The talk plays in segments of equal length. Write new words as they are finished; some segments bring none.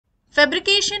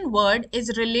Fabrication word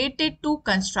is related to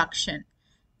construction.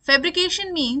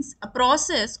 Fabrication means a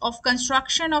process of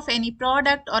construction of any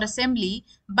product or assembly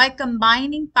by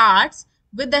combining parts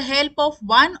with the help of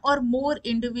one or more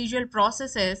individual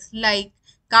processes like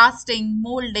casting,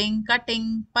 molding,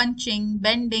 cutting, punching,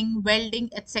 bending,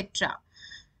 welding, etc.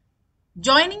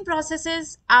 Joining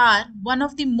processes are one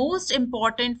of the most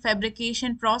important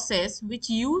fabrication process which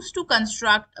used to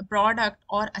construct a product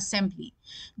or assembly.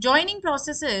 Joining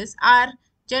processes are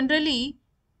generally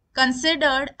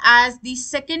considered as the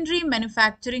secondary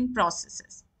manufacturing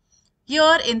processes.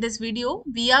 Here in this video,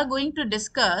 we are going to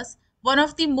discuss one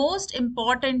of the most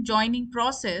important joining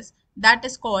process that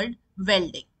is called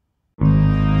welding.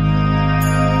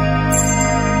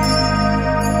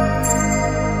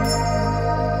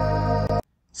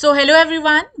 So hello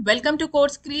everyone, welcome to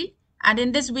course Creel, and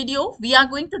in this video we are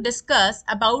going to discuss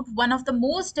about one of the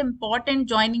most important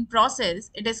joining process.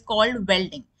 It is called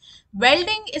welding.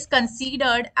 Welding is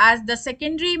considered as the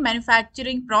secondary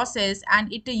manufacturing process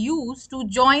and it is used to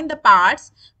join the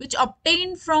parts which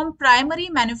obtained from primary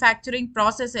manufacturing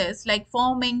processes like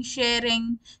forming,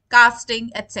 sharing, casting,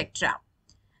 etc.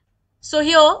 So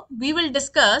here we will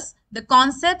discuss the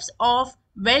concepts of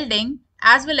welding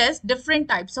as well as different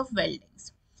types of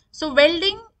weldings. So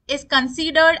welding is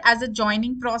considered as a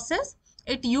joining process.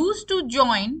 It used to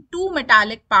join two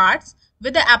metallic parts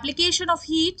with the application of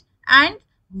heat and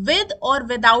with or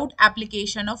without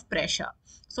application of pressure.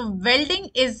 So welding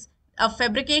is a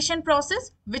fabrication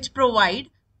process which provide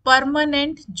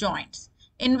permanent joints.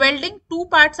 In welding, two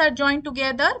parts are joined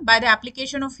together by the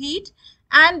application of heat,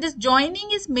 and this joining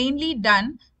is mainly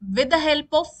done with the help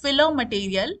of filler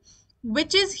material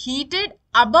which is heated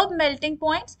above melting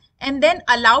points and then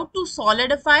allowed to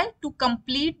solidify to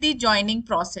complete the joining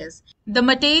process. The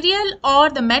material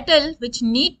or the metal which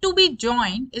need to be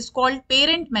joined is called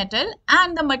parent metal,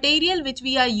 and the material which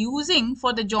we are using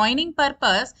for the joining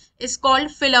purpose is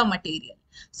called filler material.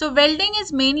 So welding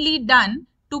is mainly done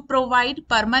to provide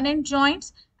permanent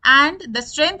joints, and the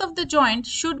strength of the joint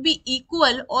should be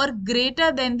equal or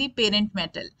greater than the parent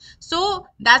metal. So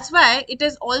that's why it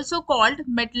is also called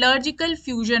metallurgical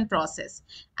fusion process.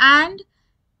 And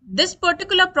this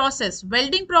particular process,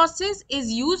 welding process,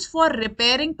 is used for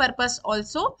repairing purpose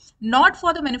also, not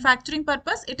for the manufacturing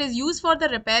purpose. It is used for the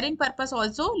repairing purpose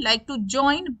also, like to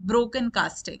join broken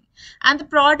casting. And the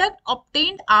product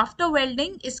obtained after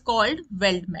welding is called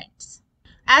weldments.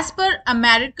 As per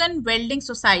American Welding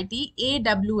Society,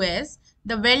 AWS,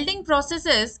 the welding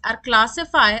processes are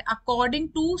classified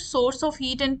according to source of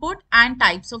heat input and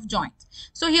types of joints.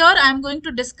 So here I am going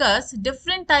to discuss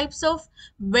different types of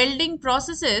welding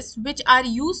processes which are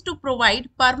used to provide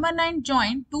permanent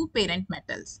joint to parent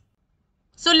metals.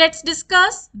 So let's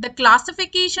discuss the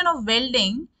classification of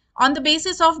welding on the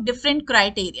basis of different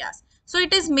criteria. So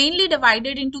it is mainly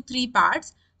divided into three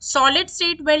parts: solid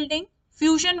state welding,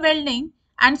 fusion welding,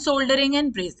 and soldering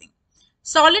and brazing.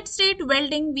 Solid state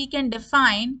welding we can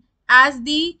define as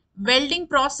the welding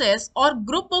process or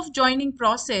group of joining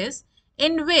process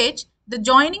in which the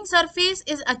joining surface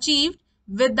is achieved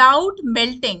without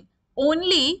melting,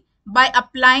 only by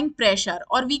applying pressure,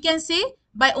 or we can say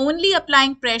by only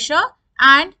applying pressure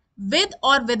and with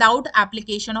or without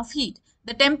application of heat.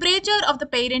 The temperature of the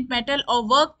parent metal or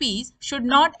workpiece should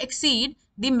not exceed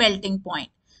the melting point.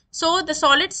 So the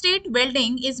solid state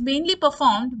welding is mainly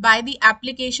performed by the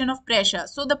application of pressure.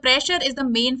 So the pressure is the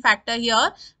main factor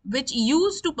here which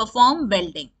used to perform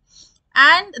welding.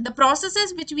 And the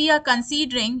processes which we are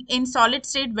considering in solid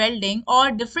state welding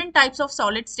or different types of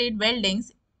solid state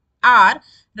weldings are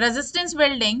resistance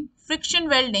welding, friction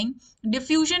welding,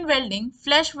 diffusion welding,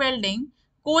 flash welding,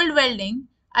 cold welding,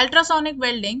 ultrasonic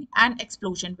welding, and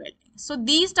explosion welding. So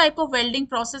these type of welding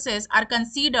processes are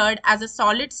considered as a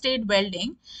solid state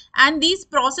welding, and these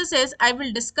processes I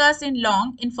will discuss in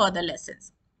long in further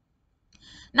lessons.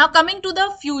 Now coming to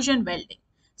the fusion welding.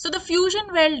 So the fusion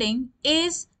welding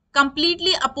is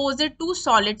completely opposite to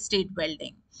solid state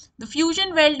welding. The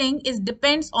fusion welding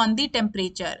depends on the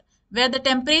temperature, where the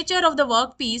temperature of the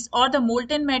workpiece or the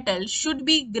molten metal should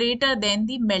be greater than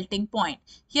the melting point.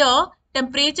 Here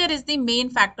temperature is the main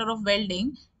factor of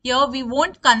welding. Here we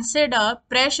won't consider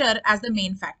pressure as the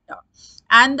main factor.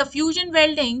 And the fusion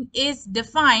welding is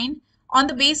defined on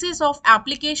the basis of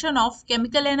application of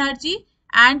chemical energy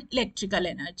and electrical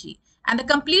energy. And the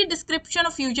complete description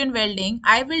of fusion welding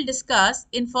I will discuss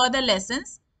in further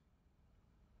lessons.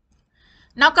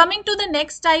 Now coming to the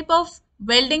next type of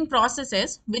welding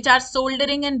processes, which are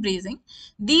soldering and brazing.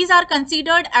 These are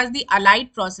considered as the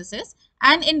allied processes,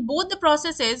 and in both the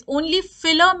processes only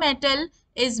filler metal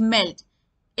is melt.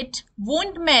 It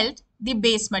won't melt the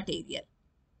base material.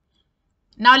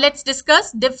 Now let's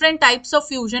discuss different types of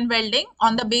fusion welding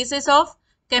on the basis of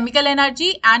chemical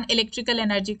energy and electrical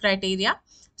energy criteria.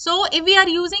 So if we are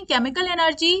using chemical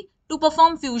energy to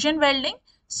perform fusion welding,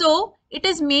 so it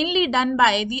is mainly done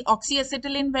by the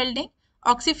oxyacetylene welding,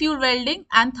 oxyfuel welding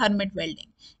and thermite welding.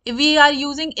 If we are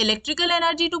using electrical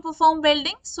energy to perform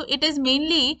welding, so it is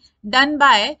mainly done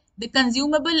by the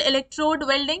consumable electrode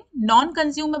welding,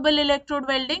 non-consumable electrode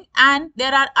welding, and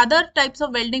there are other types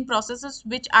of welding processes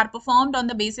which are performed on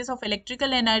the basis of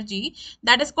electrical energy,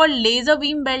 that is called laser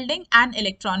beam welding and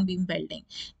electron beam welding.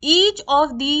 Each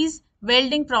of these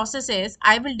welding processes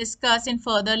I will discuss in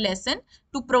further lesson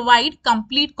to provide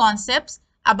complete concepts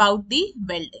about the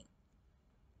welding.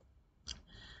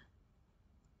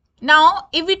 Now,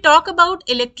 if we talk about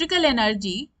electrical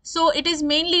energy, so it is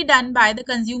mainly done by the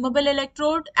consumable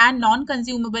electrode and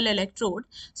non-consumable electrode.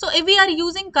 So if we are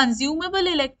using consumable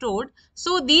electrode,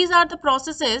 so these are the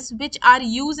processes which are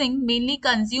using mainly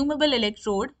consumable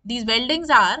electrode. These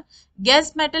weldings are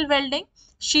gas metal welding,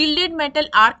 shielded metal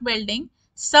arc welding,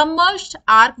 submerged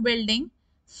arc welding,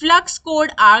 flux core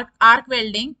arc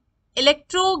welding,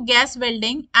 electro gas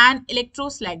welding, and electro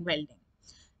slag welding.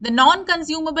 The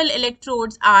non-consumable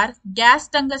electrodes are gas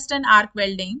tungsten arc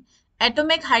welding,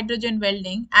 atomic hydrogen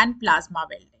welding, and plasma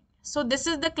welding. So this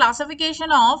is the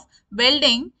classification of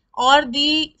welding or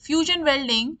the fusion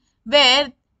welding,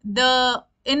 where the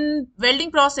in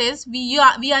welding process we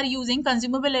are using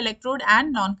consumable electrode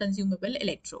and non-consumable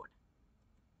electrode.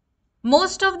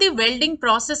 Most of the welding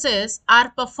processes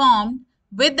are performed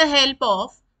with the help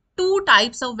of two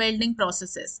types of welding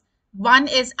processes. One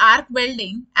is arc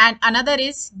welding and another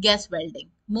is gas welding.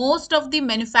 Most of the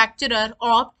manufacturer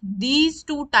opt these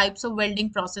two types of welding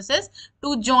processes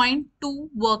to join two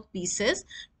workpieces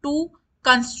to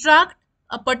construct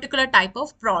a particular type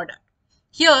of product.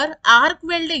 Here, arc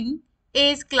welding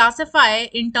is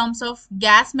classified in terms of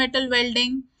gas metal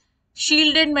welding,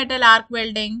 shielded metal arc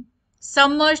welding,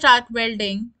 submerged arc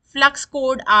welding, flux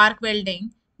cored arc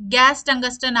welding, gas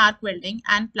tungsten arc welding,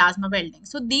 and plasma welding.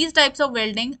 So these types of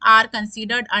welding are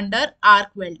considered under arc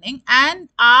welding, and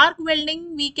arc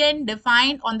welding we can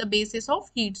define on the basis of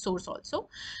heat source also.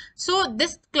 So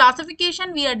this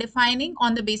classification we are defining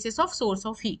on the basis of source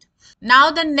of heat. Now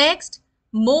the next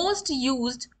most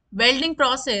used welding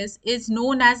process is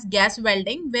known as gas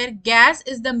welding, where gas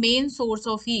is the main source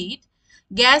of heat.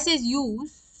 Gas is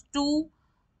used to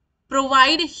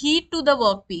provide heat to the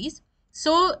workpiece.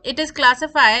 So it is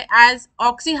classified as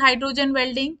oxyhydrogen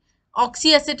welding,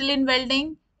 oxyacetylene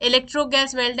welding,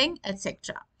 electrogas welding,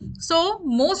 etc. So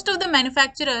most of the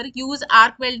manufacturer use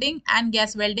arc welding and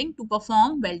gas welding to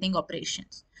perform welding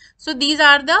operations. So these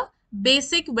are the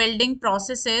basic welding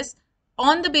processes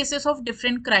on the basis of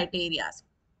different criteria.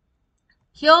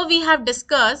 Here we have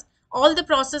discussed all the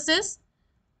processes.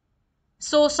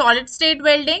 So solid state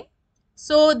welding.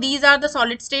 So these are the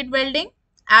solid state welding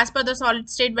as per the solid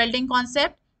state welding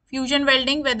concept. Fusion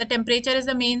welding, where the temperature is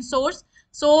the main source.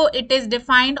 So it is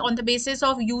defined on the basis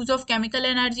of use of chemical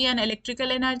energy and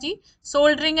electrical energy.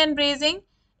 Soldering and brazing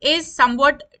is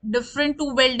somewhat different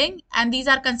to welding, and these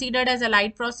are considered as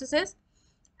allied processes.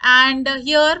 And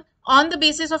here on the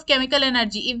basis of chemical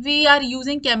energy, if we are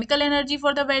using chemical energy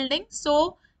for the welding,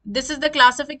 so this is the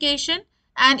classification.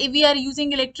 And if we are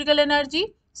using electrical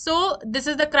energy, so this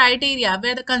is the criteria,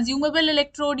 where the consumable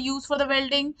electrode used for the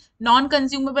welding,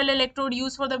 non-consumable electrode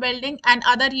used for the welding, and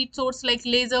other heat source like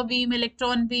laser beam,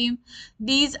 electron beam,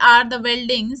 these are the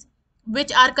weldings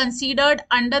which are considered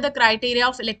under the criteria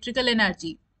of electrical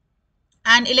energy.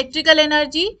 And electrical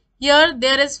energy, here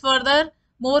there is further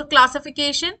more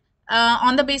classification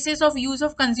on the basis of use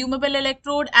of consumable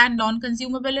electrode and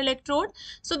non-consumable electrode.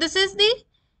 So this is the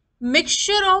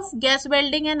mixture of gas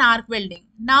welding and arc welding.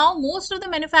 Now most of the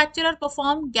manufacturer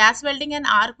perform gas welding and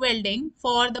arc welding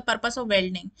for the purpose of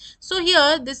welding. So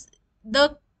here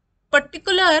the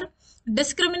particular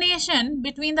discrimination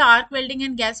between the arc welding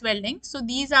and gas welding. So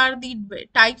these are the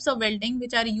types of welding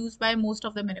which are used by most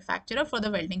of the manufacturer for the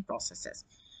welding processes.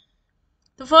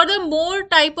 So further, more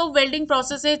type of welding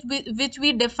processes which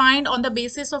we defined on the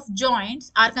basis of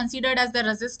joints are considered as the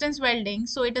resistance welding.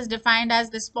 So it is defined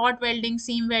as the spot welding,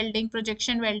 seam welding,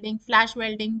 projection welding, flash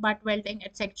welding, butt welding,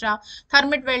 etc.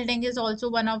 Thermite welding is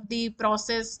also one of the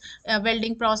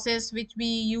welding process which we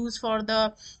use for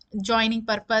the joining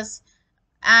purpose.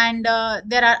 And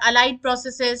there are allied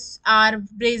processes are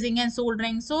brazing and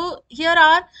soldering. So here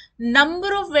are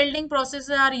number of welding processes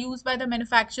are used by the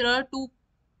manufacturer to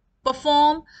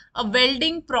perform a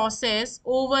welding process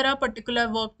over a particular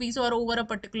workpiece or over a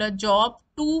particular job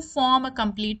to form a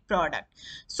complete product.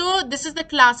 So this is the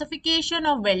classification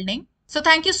of welding. So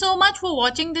thank you so much for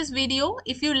watching this video.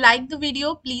 If you like the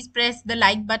video, please press the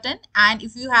like button. And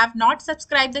if you have not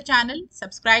subscribed the channel,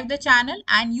 subscribe the channel,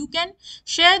 and you can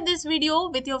share this video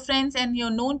with your friends and your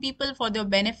known people for their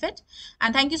benefit.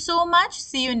 And thank you so much.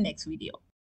 See you in next video.